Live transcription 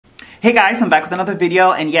Hey guys, I'm back with another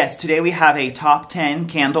video, and yes, today we have a top 10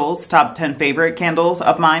 candles, top 10 favorite candles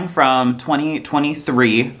of mine from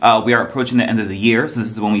 2023. We are approaching the end of the year, so this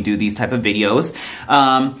is when we do these type of videos.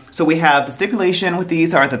 So we have the stipulation with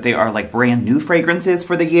these are that they are like brand new fragrances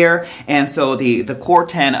for the year, and so the core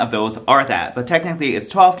 10 of those are that. But technically it's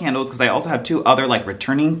 12 candles because I also have two other like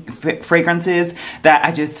returning fragrances that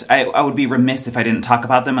I would be remiss if I didn't talk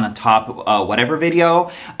about them in a top whatever video.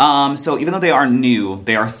 So even though they are new,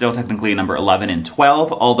 they are still technically number 11 and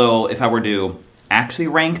 12, although if I were to actually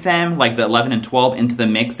rank them, like the 11 and 12 into the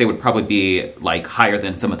mix, they would probably be like higher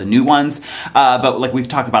than some of the new ones. But like we've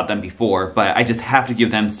talked about them before, but I just have to give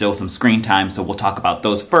them still some screen time, so we'll talk about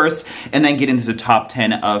those first and then get into the top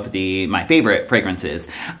 10 of my favorite fragrances.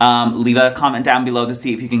 Leave a comment down below to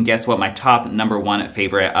see if you can guess what my top number 1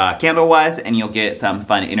 favorite candle was, and you'll get some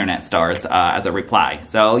fun internet stars as a reply.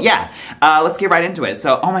 So yeah, let's get right into it.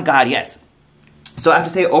 So, oh my god, yes. So I have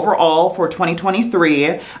to say, overall, for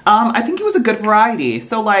 2023, I think it was a good variety.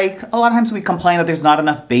 So, like, a lot of times we complain that there's not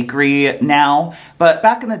enough bakery now, but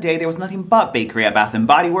back in the day, there was nothing but bakery at Bath &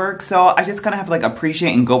 Body Works, so I just kind of have to, like,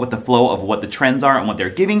 appreciate and go with the flow of what the trends are and what they're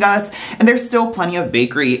giving us, and there's still plenty of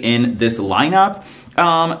bakery in this lineup.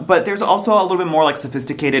 But there's also a little bit more like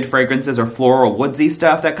sophisticated fragrances or floral woodsy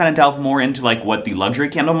stuff that kind of delve more into like what the luxury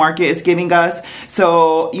candle market is giving us.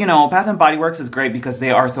 So, you know, Bath & Body Works is great because they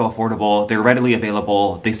are so affordable, they're readily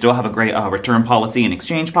available, they still have a great return policy and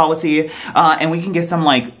exchange policy, and we can get some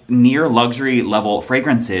like near luxury level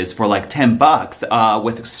fragrances for like 10 bucks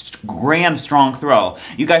with grand strong throw.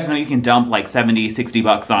 You guys know you can dump like 70, 60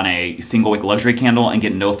 bucks on a single wick luxury candle and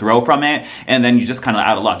get no throw from it, and then you just kind of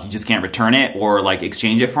out of luck. You just can't return it or like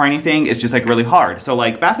exchange it for anything. It's just like really hard. So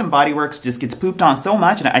like Bath & Body Works just gets pooped on so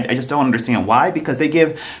much, and I just don't understand why, because they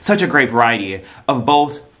give such a great variety of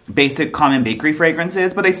both basic common bakery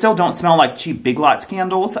fragrances, but they still don't smell like cheap Big Lots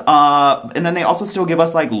candles, and then they also still give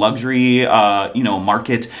us like luxury you know,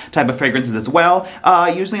 market type of fragrances as well,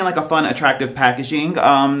 usually in like a fun attractive packaging,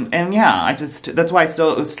 and yeah, that's why I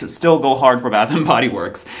still go hard for Bath & Body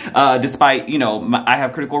Works, despite, you know, I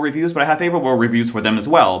have critical reviews, but I have favorable reviews for them as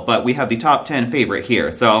well. But we have the top 10 favorite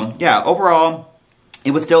here. So yeah, overall it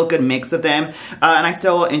was still a good mix of them, and I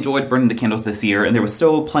still enjoyed burning the candles this year, and there was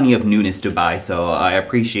still plenty of newness to buy, so I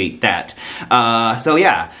appreciate that. So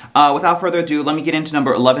yeah, without further ado, let me get into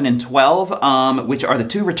number 11 and 12, which are the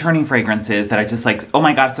two returning fragrances that I just like, oh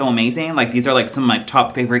my god, so amazing. Like, these are like some of my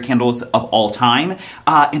top favorite candles of all time,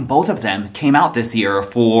 and both of them came out this year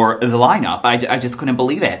for the lineup. I just couldn't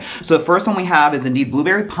believe it. So the first one we have is indeed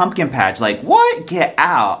Blueberry Pumpkin Patch. Like, what? Get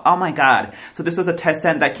out. Oh my god. So this was a test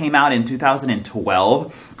scent that came out in 2012.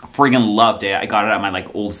 Friggin' loved it. I got it at my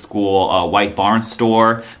like old school White Barn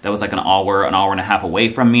store that was like an hour and a half away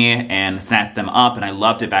from me, and snatched them up, and I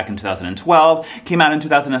loved it back in 2012. Came out in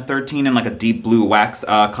 2013 in like a deep blue wax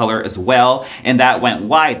color as well, and that went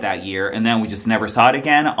wide that year, and then we just never saw it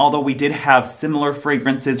again. Although we did have similar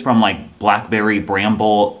fragrances from like Blackberry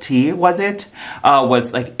Bramble Tea, was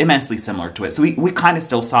like immensely similar to it. So we kind of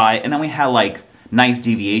still saw it, and then we had like nice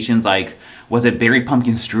deviations, like, was it Berry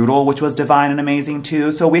Pumpkin Strudel, which was divine and amazing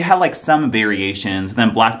too. So we had like some variations. And then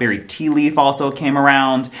Blackberry Tea Leaf also came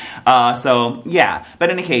around. So yeah, but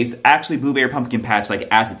in any case, actually Blueberry Pumpkin Patch, like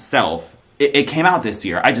as itself, it came out this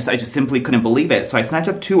year. I just simply couldn't believe it. So I snatched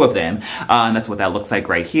up two of them, and that's what that looks like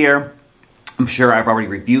right here. I'm sure I've already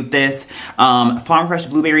reviewed this. Farm Fresh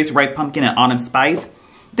Blueberries, Ripe Pumpkin, and Autumn Spice.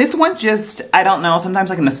 This one just, I don't know, sometimes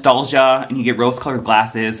like a nostalgia, and you get rose-colored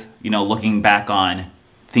glasses, you know, looking back on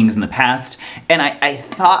things in the past, and I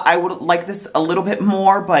thought I would like this a little bit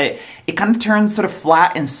more, but it kind of turns sort of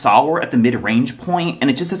flat and sour at the mid-range point, and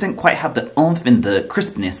it just doesn't quite have the oomph and the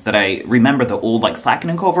crispness that I remember the old like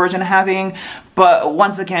Slacken & Co version having. But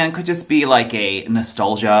once again, could just be like a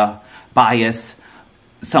nostalgia bias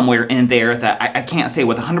somewhere in there that I can't say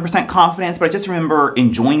with 100% confidence, but I just remember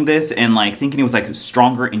enjoying this and like thinking it was like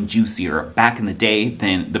stronger and juicier back in the day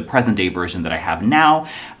than the present day version that I have now.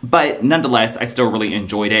 But nonetheless, I still really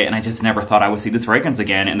enjoyed it, and I just never thought I would see this fragrance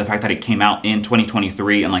again, and the fact that it came out in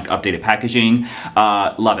 2023 in like updated packaging,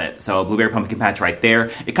 love it. So Blueberry Pumpkin Patch right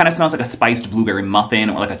there. It kind of smells like a spiced blueberry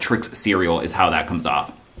muffin or like a Trix cereal is how that comes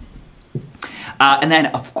off. And then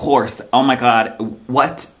of course, oh my god,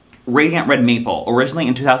 what? Radiant Red Maple, originally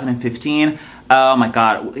in 2015. Oh my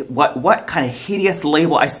god, what kind of hideous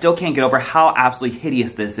label. I still can't get over how absolutely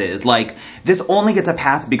hideous this is. Like, this only gets a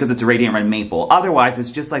pass because it's Radiant Red Maple. Otherwise,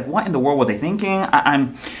 it's just like, what in the world were they thinking?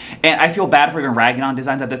 And I feel bad for even ragging on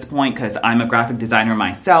designs at this point, because I'm a graphic designer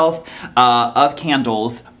myself of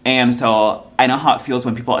candles, And so I know how it feels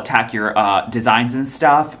when people attack your designs and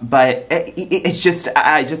stuff, but it's just,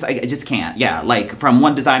 I just can't. Yeah, like from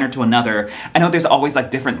one designer to another. I know there's always like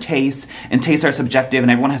different tastes, and tastes are subjective,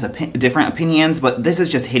 and everyone has different opinions, but this is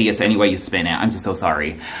just hideous any way you spin it. I'm just so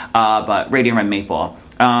sorry. But Radiant Red Maple.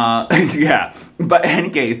 Yeah, but in any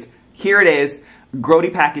case, here it is.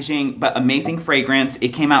 Grody packaging, but amazing fragrance. It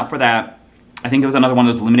came out for that, I think it was another one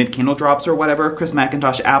of those limited candle drops or whatever. Chris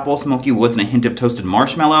McIntosh apple, smoky woods, and a hint of toasted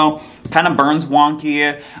marshmallow. Kind of burns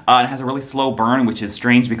wonky. It has a really slow burn, which is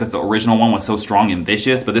strange because the original one was so strong and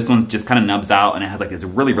vicious, but this one just kind of nubs out, and it has like this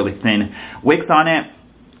really, really thin wicks on it,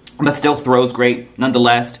 but still throws great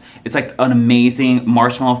nonetheless. It's like an amazing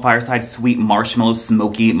marshmallow fireside sweet marshmallow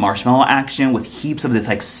smoky marshmallow action with heaps of this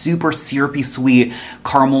like super syrupy sweet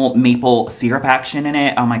caramel maple syrup action in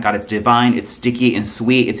it. Oh my god, it's divine. It's sticky and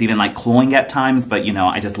sweet. It's even like cloying at times, but you know,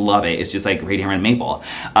 I just love it. It's just like Radiant Red Maple.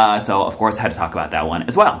 So of course I had to talk about that one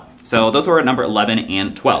as well. So those were at number 11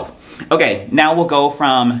 and 12. Okay, now we'll go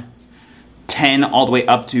from 10 all the way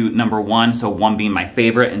up to number 1, so 1 being my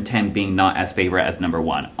favorite and 10 being not as favorite as number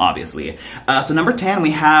 1, obviously. So number 10,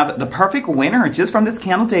 we have the perfect winner just from this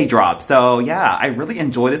Candle Day drop. So yeah, I really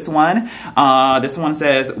enjoy this one. This one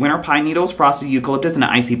says Winter Pine Needles, Frosted Eucalyptus, and an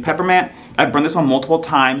Icy Peppermint. I've burned this one multiple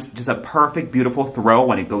times. Just a perfect, beautiful throw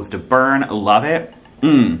when it goes to burn. Love it.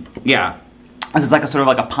 Yeah. This is like a sort of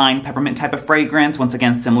like a pine peppermint type of fragrance. Once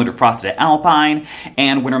again, similar to Frosted Alpine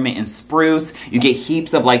and Winter Mint and Spruce. You get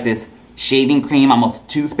heaps of like this shaving cream, almost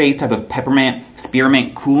toothpaste type of peppermint,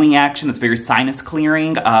 spearmint cooling action that's very sinus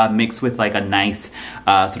clearing, mixed with like a nice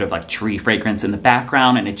sort of like tree fragrance in the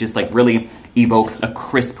background, and it just like really evokes a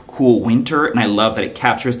crisp, cool winter, and I love that it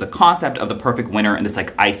captures the concept of the perfect winter in this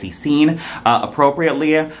like icy scene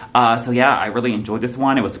appropriately. So yeah, I really enjoyed this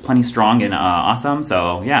one. It was plenty strong and awesome.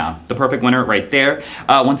 So yeah, the perfect winter right there.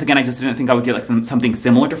 Once again, I just didn't think I would get like something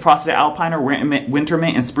similar to Frosted Alpine or Winter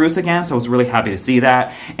Mint and Spruce again, so I was really happy to see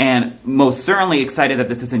that, and most certainly excited that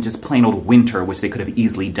this isn't just plain old winter, which they could have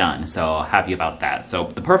easily done. So happy about that. So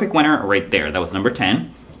the perfect winter right there. That was number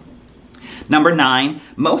 10. Number 9,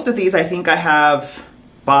 most of these I think I have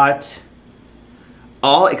bought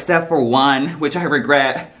all except for one, which I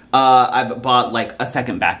regret. I've bought like a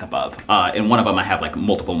second backup of, and one of them I have like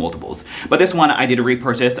multiples. But this one I did a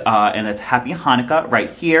repurchase, and it's Happy Hanukkah right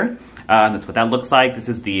here. That's what that looks like. This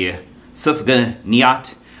is the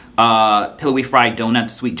Sufganiyat pillowy fried donut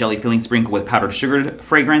sweet jelly filling sprinkle with powdered sugar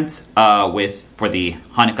fragrance for the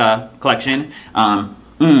Hanukkah collection.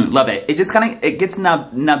 Love it. It just kind of, it gets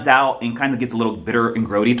nubs out and kind of gets a little bitter and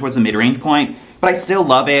grody towards the mid-range point, but I still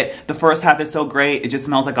love it. The first half is so great. It just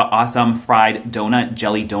smells like an awesome fried donut,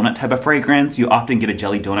 jelly donut type of fragrance. You often get a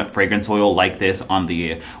jelly donut fragrance oil like this on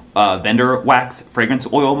the vendor wax fragrance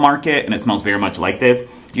oil market, and it smells very much like this.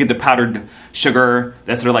 You get the powdered sugar,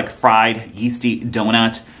 that sort of like fried yeasty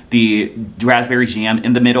donut, the raspberry jam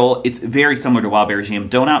in the middle. It's very similar to wild berry jam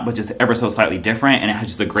donut, but just ever so slightly different, and it has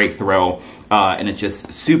just a great throw, and it's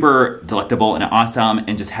just super delectable and awesome,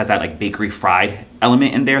 and just has that like bakery fried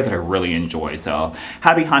element in there that I really enjoy. So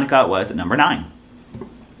Happy Hanukkah was number 9.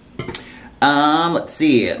 Let's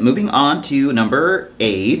see, moving on to number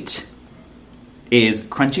 8 is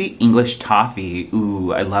Crunchy English Toffee.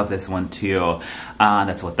 Ooh, I love this one too.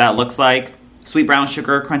 That's what that looks like. Sweet brown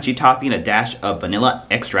sugar, crunchy toffee, and a dash of vanilla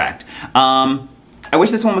extract. I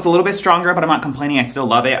wish this one was a little bit stronger, but I'm not complaining. I still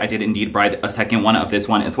love it. I did indeed buy a second one of this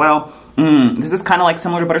one as well. This is kind of like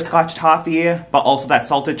similar to butterscotch toffee, but also that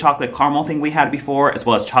salted chocolate caramel thing we had before, as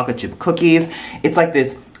well as chocolate chip cookies. It's like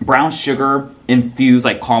this brown sugar infused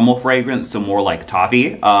like caramel fragrance, so more like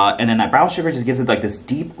toffee. And then that brown sugar just gives it like this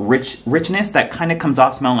deep richness that kind of comes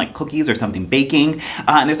off smelling like cookies or something baking.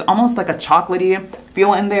 And there's almost like a chocolatey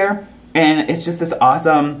feel in there. And it's just this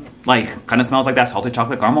awesome, like, kind of smells like that salted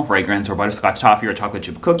chocolate caramel fragrance or butterscotch toffee or chocolate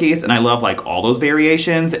chip cookies. And I love like all those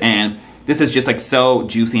variations. And this is just like so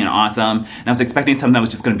juicy and awesome. And I was expecting something that was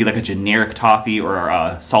just going to be like a generic toffee or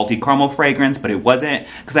a salty caramel fragrance, but it wasn't,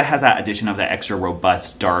 because it has that addition of that extra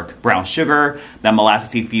robust dark brown sugar, that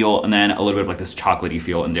molassesy feel, and then a little bit of like this chocolatey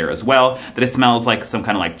feel in there as well, that it smells like some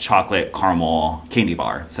kind of like chocolate caramel candy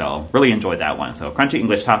bar. So really enjoyed that one. So Crunchy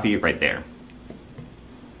English Toffee right there.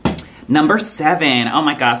 Number 7, oh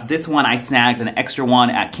my gosh, this one I snagged an extra one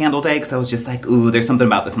at Candle Day because I was just like, ooh, there's something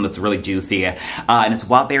about this one that's really juicy. And it's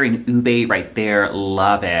wild berry and ube right there,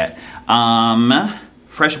 love it.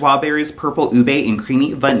 Fresh wild berries, purple ube, and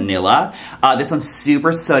creamy vanilla. This one's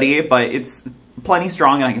super sooty, but it's plenty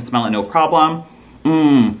strong and I can smell it no problem.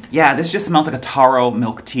 Yeah, this just smells like a taro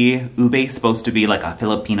milk tea. Ube is supposed to be like a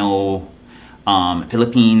Filipino,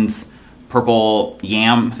 Philippines purple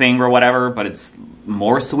yam thing or whatever, but it's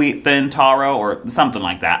more sweet than taro or something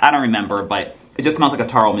like that. I don't remember, but it just smells like a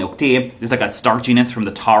taro milk tea. There's like a starchiness from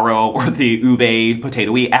the taro or the ube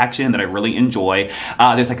potatoey action that I really enjoy.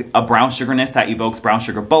 There's like a brown sugarness that evokes brown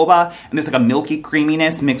sugar boba. And there's like a milky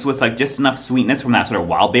creaminess mixed with like just enough sweetness from that sort of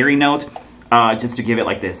wild berry note. Just to give it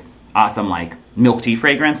like this awesome like milk tea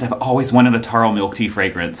fragrance. I've always wanted a taro milk tea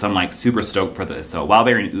fragrance, so I'm like super stoked for this. So wild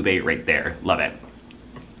berry and ube right there. Love it.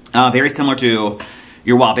 Very similar to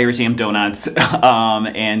your wild berry jam donuts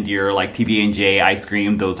and your like PB&J ice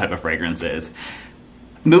cream, those type of fragrances.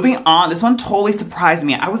 Moving on, this one totally surprised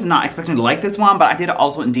me. I was not expecting to like this one, but I did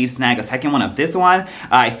also indeed snag a second one of this one.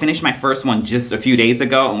 I finished my first one just a few days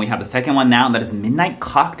ago, and we have the second one now, and that is Midnight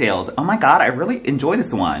Cocktails. Oh my god, I really enjoy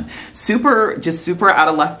this one. Just super out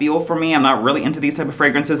of left field for me. I'm not really into these type of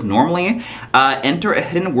fragrances normally. Enter a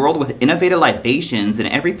hidden world with innovative libations. In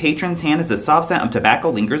every patron's hand as the soft scent of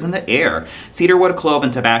tobacco lingers in the air. Cedarwood, clove,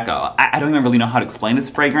 and tobacco. I don't even really know how to explain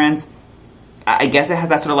this fragrance. I guess it has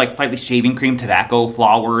that sort of like slightly shaving cream tobacco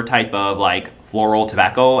flower type of like floral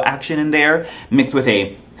tobacco action in there, mixed with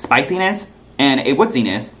a spiciness and a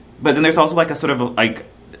woodsiness. But then there's also like a sort of like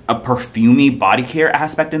a perfumey body care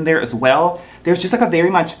aspect in there as well. There's just like a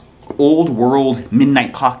very much old world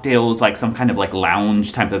Midnight Cocktails, like some kind of like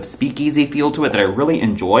lounge type of speakeasy feel to it that I really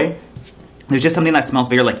enjoy. There's just something that smells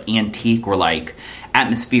very like antique or like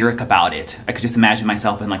atmospheric about it. I could just imagine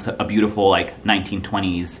myself in like a beautiful like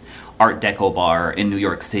 1920s Art Deco bar in New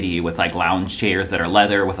York City with like lounge chairs that are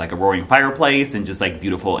leather with like a roaring fireplace and just like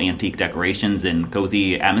beautiful antique decorations and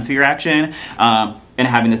cozy atmosphere action. And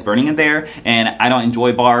having this burning in there. And I don't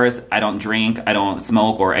enjoy bars, I don't drink, I don't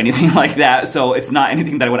smoke or anything like that. So it's not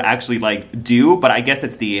anything that I would actually like do, but I guess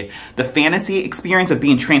it's the fantasy experience of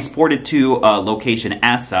being transported to a location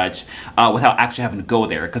as such without actually having to go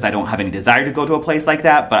there, because I don't have any desire to go to a place like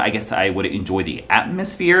that, but I guess I would enjoy the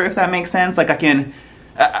atmosphere, if that makes sense. Like I can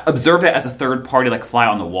observe it as a third party, like fly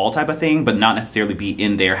on the wall type of thing, but not necessarily be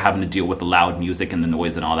in there having to deal with the loud music and the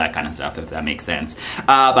noise and all that kind of stuff, if that makes sense.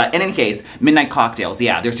 But in any case, Midnight Cocktails,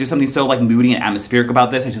 yeah, there's just something so like moody and atmospheric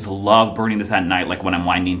about this. I just love burning this at night, like when I'm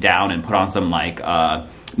winding down, and put on some like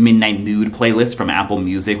midnight mood playlist from Apple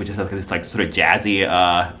Music, which is like this like sort of jazzy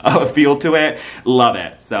feel to it. Love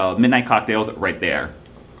it. So Midnight Cocktails right there.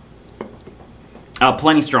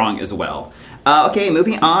 Plenty strong as well. Okay,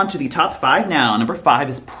 moving on to the top 5 now. Number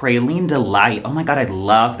 5 is Praline Delight. Oh my god, I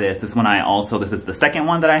love this. This is the second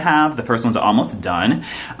one that I have. The first one's almost done.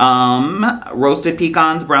 Roasted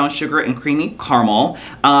pecans, brown sugar, and creamy caramel.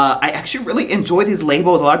 I actually really enjoy these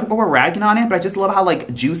labels. A lot of people were ragging on it, but I just love how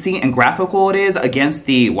like juicy and graphical it is against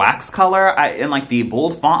the wax color and like the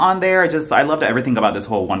bold font on there. I loved everything about this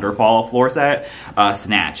whole Wonderfall floor set.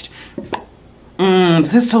 Snatched.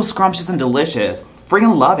 This is so scrumptious and delicious.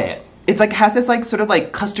 Freaking love it. It's like, has this like sort of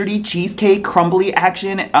like custardy cheesecake crumbly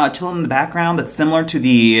action chilling in the background that's similar to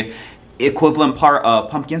the equivalent part of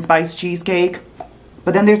pumpkin spice cheesecake.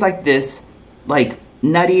 But then there's like this like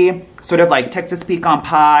nutty sort of like Texas pecan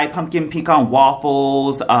pie, pumpkin pecan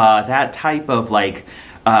waffles, that type of like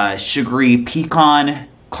sugary pecan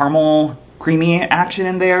caramel creamy action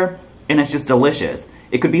in there. And it's just delicious.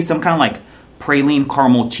 It could be some kind of like praline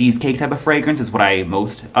caramel cheesecake type of fragrance is what I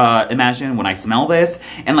most imagine when I smell this.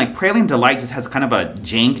 And like Praline Delight just has kind of a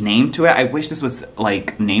jank name to it. I wish this was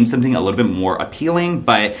like named something a little bit more appealing,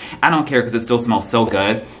 but I don't care because it still smells so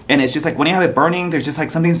good. And it's just like when you have it burning, there's just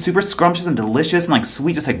like something super scrumptious and delicious and like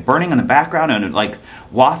sweet, just like burning in the background and like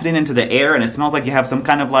wafting into the air, and it smells like you have some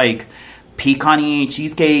kind of like pecan-y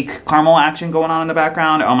cheesecake caramel action going on in the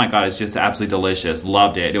background. Oh my god, it's just absolutely delicious.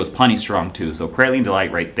 Loved it. It was plenty strong too. So Praline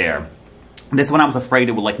Delight right there. This one I was afraid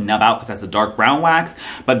it would like nub out because that's a dark brown wax,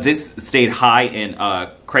 but this stayed high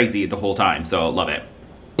and crazy the whole time, so love it.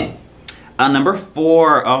 Number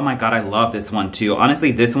 4, oh my god, I love this one too.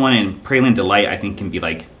 Honestly, this one and Praline Delight I think can be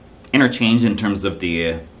like interchanged in terms of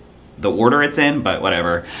the order it's in, but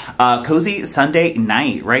whatever. Cozy Sunday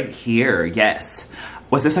Night right here, yes.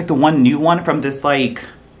 Was this like the one new one from this like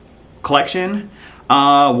collection?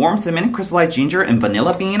 Warm cinnamon, crystallized ginger, and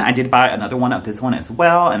vanilla bean. I did buy another one of this one as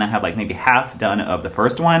well, and I have like maybe half done of the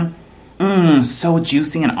first one. So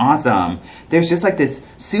juicy and awesome. There's just like this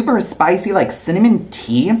super spicy like cinnamon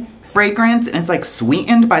tea fragrance, and it's like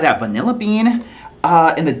sweetened by that vanilla bean.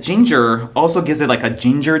 And the ginger also gives it like a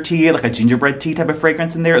ginger tea, like a gingerbread tea type of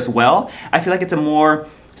fragrance in there as well. I feel like it's a more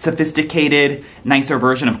sophisticated, nicer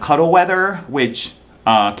version of Cuddle Weather, which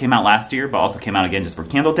came out last year, but also came out again just for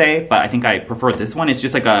Candle Day. But I think I prefer this one. It's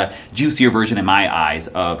just like a juicier version in my eyes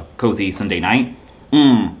of Cozy Sunday Night.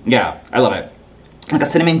 Yeah, I love it. Like a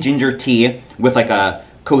cinnamon ginger tea with like a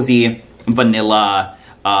cozy vanilla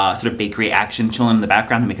sort of bakery action chilling in the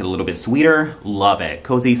background to make it a little bit sweeter. Love it.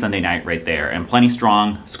 Cozy Sunday night right there. And plenty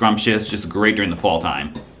strong, scrumptious, just great during the fall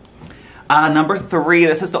time. Number 3,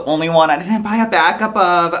 this is the only one I didn't buy a backup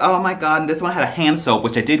of. Oh my god, and this one had a hand soap,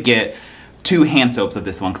 which I did get 2 hand soaps of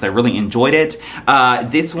this one because I really enjoyed it.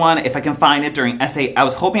 This one, if I can find it during SA, I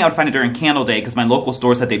was hoping I would find it during Candle Day because my local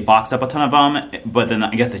store said they boxed up a ton of them, but then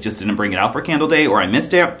I guess they just didn't bring it out for Candle Day or I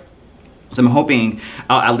missed it. So I'm hoping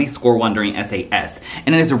I'll at least score one during SAS.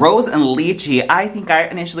 And it is Rose and Lychee. I think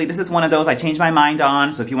this is one of those I changed my mind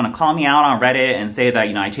on. So if you want to call me out on Reddit and say that,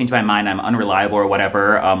 you know, I changed my mind, I'm unreliable or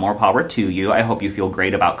whatever, more power to you. I hope you feel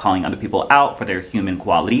great about calling other people out for their human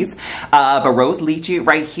qualities. But Rose Lychee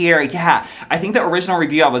right here, yeah. I think the original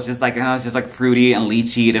review, I was just like, oh, it's just like fruity and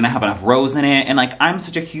lychee. It didn't have enough rose in it. And like, I'm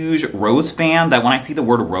such a huge rose fan that when I see the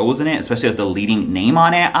word rose in it, especially as the leading name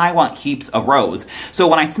on it, I want heaps of rose. So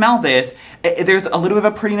when I smell this, there's a little bit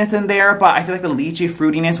of a prettiness in there, but I feel like the lychee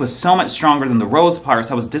fruitiness was so much stronger than the rose part,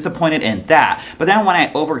 so I was disappointed in that. But then when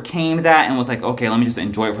I overcame that and was like, okay, let me just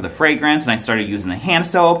enjoy it for the fragrance, and I started using the hand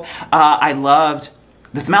soap, I loved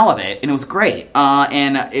the smell of it, and it was great.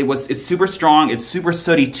 And it's super strong, it's super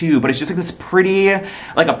sooty too, but it's just like this pretty,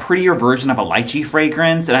 like a prettier version of a lychee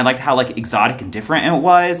fragrance, and I liked how like exotic and different it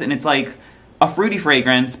was, and it's like a fruity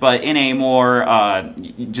fragrance, but in a more,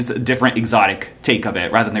 just a different exotic take of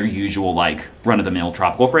it, rather than their usual, like, run-of-the-mill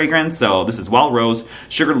tropical fragrance. So this is wild rose,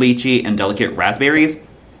 sugar lychee, and delicate raspberries.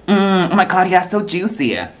 Oh my god, yeah, so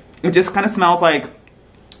juicy. It just kind of smells like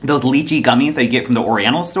those lychee gummies that you get from the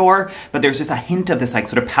Oriental store, but there's just a hint of this, like,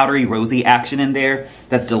 sort of powdery, rosy action in there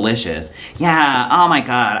that's delicious. Yeah, oh my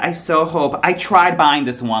god, I so hope. I tried buying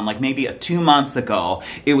this one, like, maybe 2 months ago.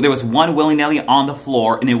 There was one willy-nilly on the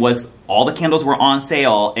floor, and it was all the candles were on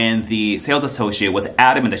sale, and the sales associate was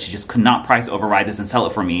adamant that she just could not price override this and sell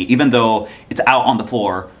it for me, even though it's out on the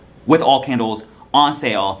floor with all candles on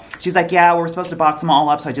sale. She's like, yeah, we're supposed to box them all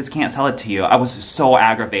up, so I just can't sell it to you. I was just so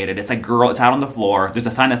aggravated. It's like, girl, it's out on the floor. There's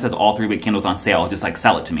a sign that says all 3-wick candles on sale. Just like,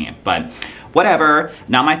 sell it to me. But whatever.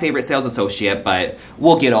 Not my favorite sales associate, but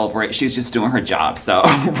we'll get over it. She's just doing her job. So,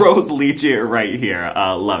 Rose Lychee right here.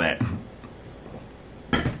 Love it.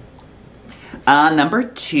 Number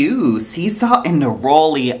 2, Sea Salt and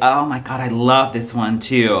Neroli. Oh my god, I love this one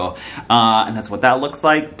too. And that's what that looks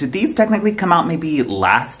like. Did these technically come out maybe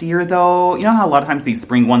last year though? You know how a lot of times these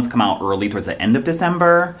spring ones come out early towards the end of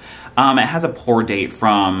December? It has a pour date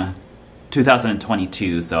from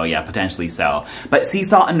 2022, so yeah, potentially so. But Sea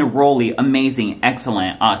Salt and Neroli, amazing,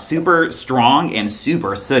 excellent, super strong and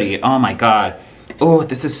super sooty. Oh my god. Oh,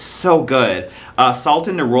 this is so good.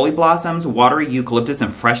 Salted neroli blossoms, watery eucalyptus,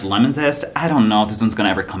 and fresh lemon zest. I don't know if this one's gonna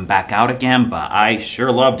ever come back out again, but I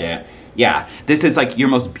sure loved it. Yeah, this is like your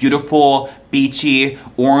most beautiful, beachy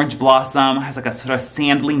orange blossom. Has like a sort of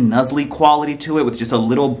sandly, nuzzly quality to it with just a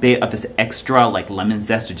little bit of this extra like lemon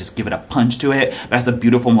zest to just give it a punch to it. But has a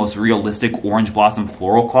beautiful, most realistic orange blossom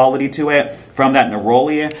floral quality to it from that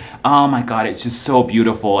neroli. Oh my god, it's just so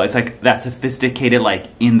beautiful. It's like that sophisticated, like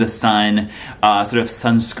in the sun, sort of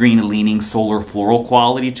sunscreen leaning solar floral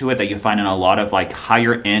quality to it that you find in a lot of like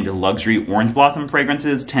higher end luxury orange blossom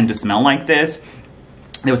fragrances tend to smell like this.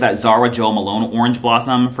 There was that Zara Jo Malone Orange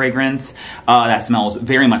Blossom fragrance that smells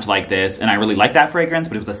very much like this, and I really like that fragrance,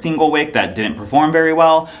 but it was a single wick that didn't perform very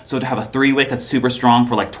well. So to have a 3-wick that's super strong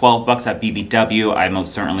for like 12 bucks at BBW, I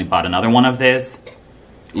most certainly bought another one of this.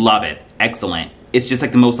 Love it. Excellent. It's just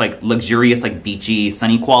like the most like luxurious, like beachy,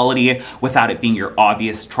 sunny quality without it being your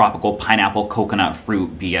obvious tropical pineapple coconut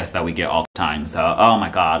fruit BS that we get all the time. So, oh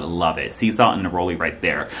my god, love it. Sea Salt and Neroli right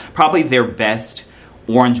there. Probably their best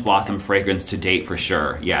orange blossom fragrance to date for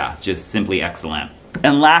sure. Yeah, just simply excellent.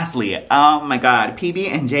 And lastly, oh my god,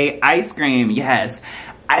 PB&J ice cream. Yes,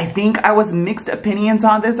 I think I was mixed opinions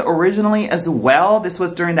on this originally as well. This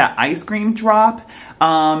was during that ice cream drop,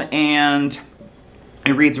 and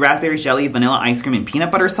it reads raspberry jelly, vanilla ice cream, and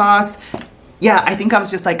peanut butter sauce. Yeah, I think I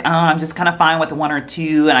was just like, I'm just kind of fine with the 1 or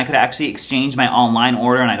 2, and I could actually exchange my online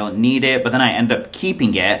order and I don't need it, but then I end up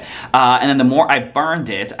keeping it. And then the more I burned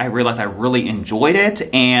it, I realized I really enjoyed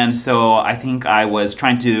it, and so I think I was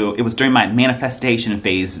trying to, it was during my manifestation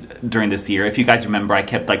phase during this year. If you guys remember, I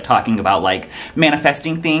kept like talking about like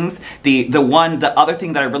manifesting things. The other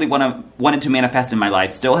thing that I really wanted to manifest in my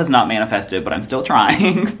life still has not manifested, but I'm still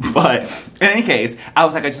trying. But in any case, I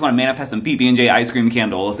was like, I just want to manifest some PB&J ice cream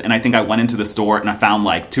candles, and I think I went into the store and I found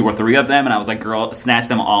like 2 or 3 of them, and I was like, girl, snatch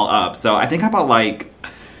them all up. So I think I bought like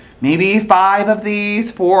maybe 5 of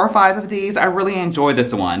these, 4 or 5 of these. I really enjoy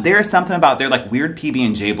this one. There is something about their like weird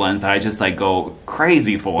PB&J blends that I just like go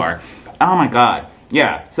crazy for. Oh my god.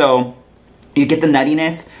 Yeah, so You get the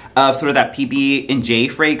nuttiness of sort of that PB&J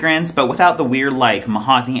fragrance, but without the weird like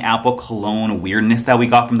mahogany apple cologne weirdness that we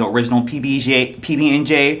got from the original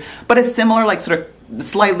PB&J, but a similar like sort of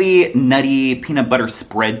slightly nutty peanut butter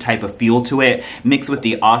spread type of feel to it, mixed with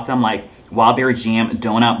the awesome like wild berry jam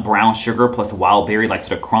donut brown sugar plus wild berry like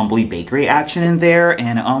sort of crumbly bakery action in there,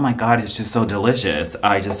 and oh my god, it's just so delicious.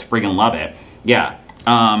 I just friggin' love it. Yeah.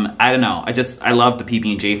 I don't know. I love the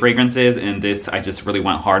PB&J fragrances, and this I just really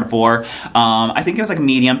went hard for. I think it was like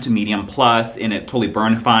medium to medium plus, and it totally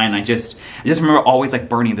burned fine. I just remember always like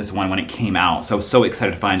burning this one when it came out, so I was so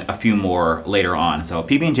excited to find a few more later on. So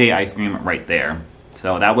PB&J ice cream right there.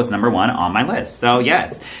 So that was number 1 on my list. So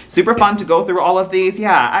yes, super fun to go through all of these.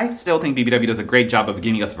 Yeah, I still think BBW does a great job of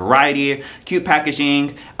giving us variety, cute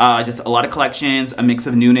packaging, just a lot of collections, a mix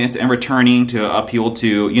of newness and returning to appeal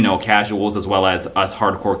to, you know, casuals as well as us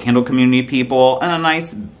hardcore candle community people, and a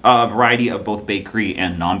nice variety of both bakery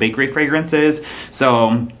and non-bakery fragrances.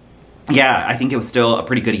 So yeah, I think it was still a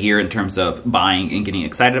pretty good year in terms of buying and getting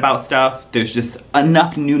excited about stuff. There's just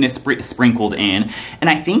enough newness sprinkled in. And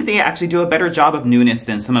I think they actually do a better job of newness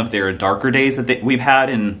than some of their darker days that we've had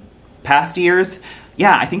in past years.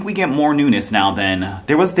 Yeah, I think we get more newness now than...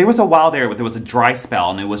 There was a while there was a dry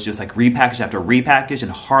spell, and it was just like repackage after repackage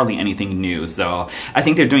and hardly anything new. So I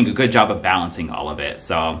think they're doing a good job of balancing all of it.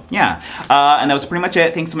 So yeah, and that was pretty much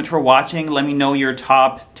it. Thanks so much for watching. Let me know your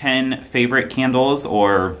top 10 favorite candles,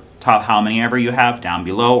 or top how many ever you have down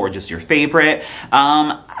below, or just your favorite.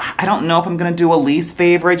 I don't know if I'm gonna do a least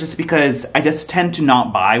favorite, just because I just tend to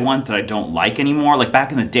not buy ones that I don't like anymore. Like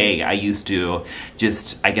back in the day, I used to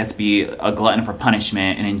just, I guess, be a glutton for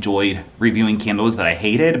punishment and enjoyed reviewing candles that I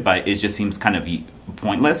hated, but it just seems kind of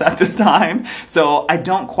pointless at this time. So I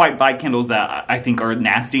don't quite buy candles that I think are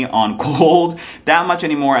nasty on cold that much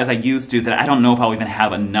anymore as I used to, that I don't know if I'll even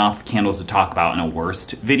have enough candles to talk about in a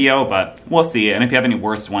worst video, but we'll see. And if you have any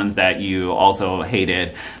worst ones that you also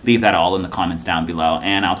hated, leave that all in the comments down below,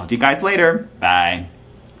 and I'll talk to you guys later. Bye.